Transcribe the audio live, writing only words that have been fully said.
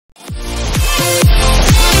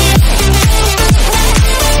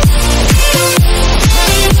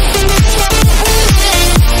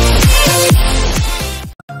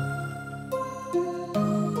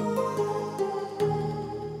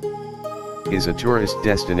is a tourist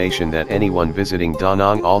destination that anyone visiting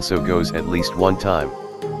Danang also goes at least one time.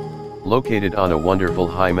 Located on a wonderful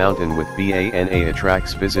high mountain with Bana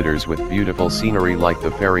attracts visitors with beautiful scenery like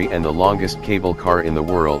the ferry and the longest cable car in the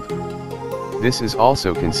world. This is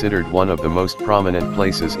also considered one of the most prominent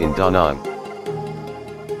places in Danang.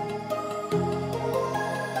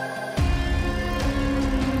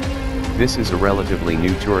 This is a relatively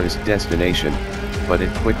new tourist destination, but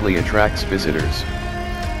it quickly attracts visitors.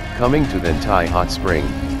 Coming to Dantai Hot Spring,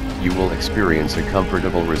 you will experience a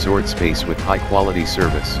comfortable resort space with high-quality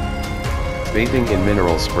service. Bathing in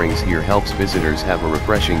mineral springs here helps visitors have a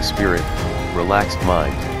refreshing spirit, relaxed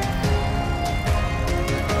mind.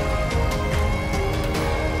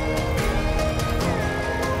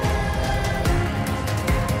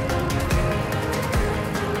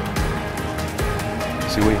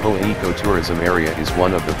 Suiho Ecotourism Area is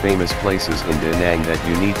one of the famous places in Danang that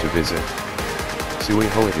you need to visit.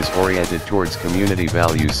 Suiho is oriented towards community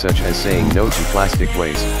values such as saying no to plastic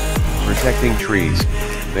waste, protecting trees,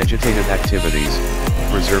 vegetative activities,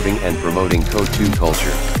 preserving and promoting Ko-Tu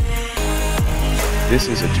culture. This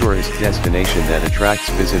is a tourist destination that attracts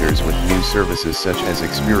visitors with new services such as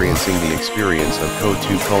experiencing the experience of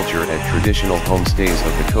Ko-Tu culture at traditional homestays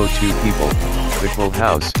of the Ko-Tu people, the Ko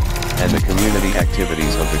House, and the community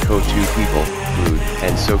activities of the Ko-Tu people, food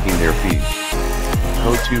and soaking their feet.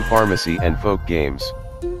 Ko-Tu pharmacy and folk games.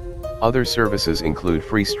 Other services include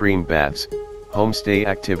free stream baths, homestay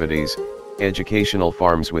activities, educational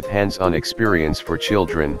farms with hands-on experience for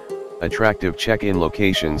children, attractive check-in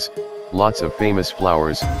locations, lots of famous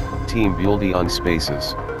flowers, team building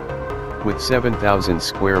spaces. With 7,000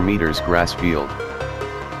 square meters grass field.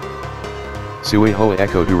 Suiho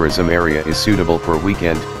Ecotourism Area is suitable for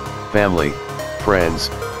weekend, family, friends,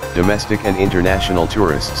 domestic and international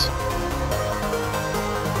tourists.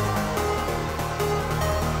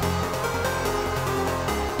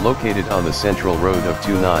 Located on the central road of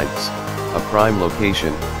Two Nights, a prime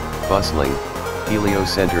location, bustling,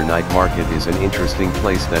 Heliocenter night market is an interesting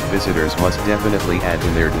place that visitors must definitely add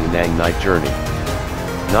in their Danang night journey.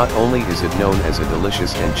 Not only is it known as a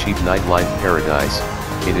delicious and cheap nightlife paradise,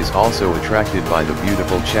 it is also attracted by the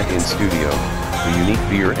beautiful check-in studio, the unique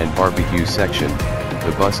beer and barbecue section,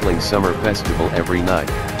 the bustling summer festival every night.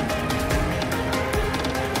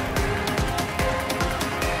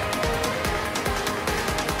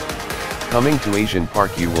 Coming to Asian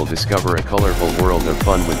Park, you will discover a colorful world of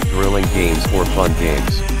fun with thrilling games or fun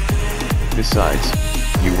games. Besides,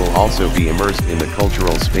 you will also be immersed in the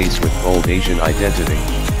cultural space with bold Asian identity.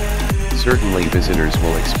 Certainly visitors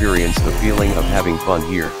will experience the feeling of having fun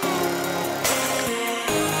here.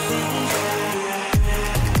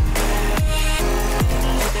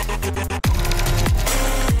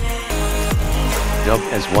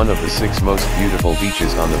 Dubbed as one of the 6 most beautiful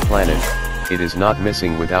beaches on the planet, it is not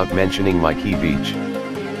missing without mentioning Maiki Beach.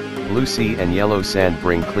 Blue sea and yellow sand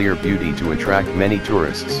bring clear beauty to attract many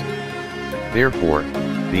tourists. Therefore,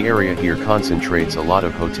 the area here concentrates a lot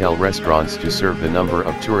of hotel restaurants to serve the number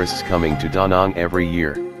of tourists coming to Danang every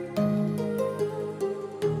year.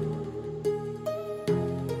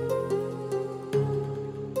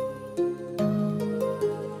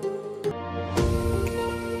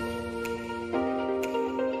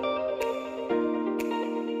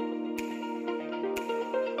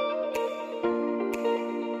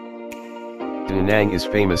 Danang is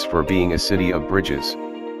famous for being a city of bridges.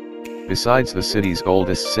 Besides the city's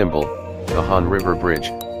oldest symbol, the Han River Bridge,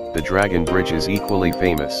 the Dragon Bridge is equally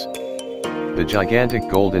famous. The gigantic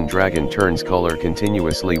golden dragon turns color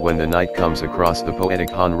continuously when the night comes across the poetic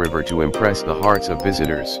Han River to impress the hearts of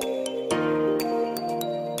visitors.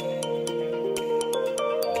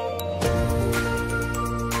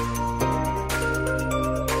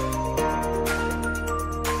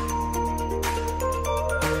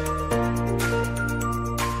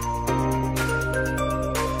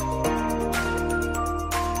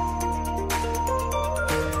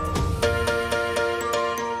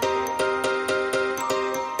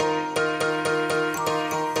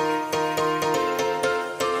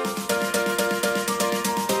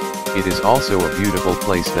 It is also a beautiful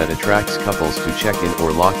place that attracts couples to check in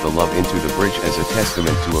or lock the love into the bridge as a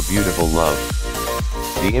testament to a beautiful love.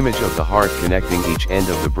 The image of the heart connecting each end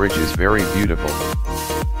of the bridge is very beautiful.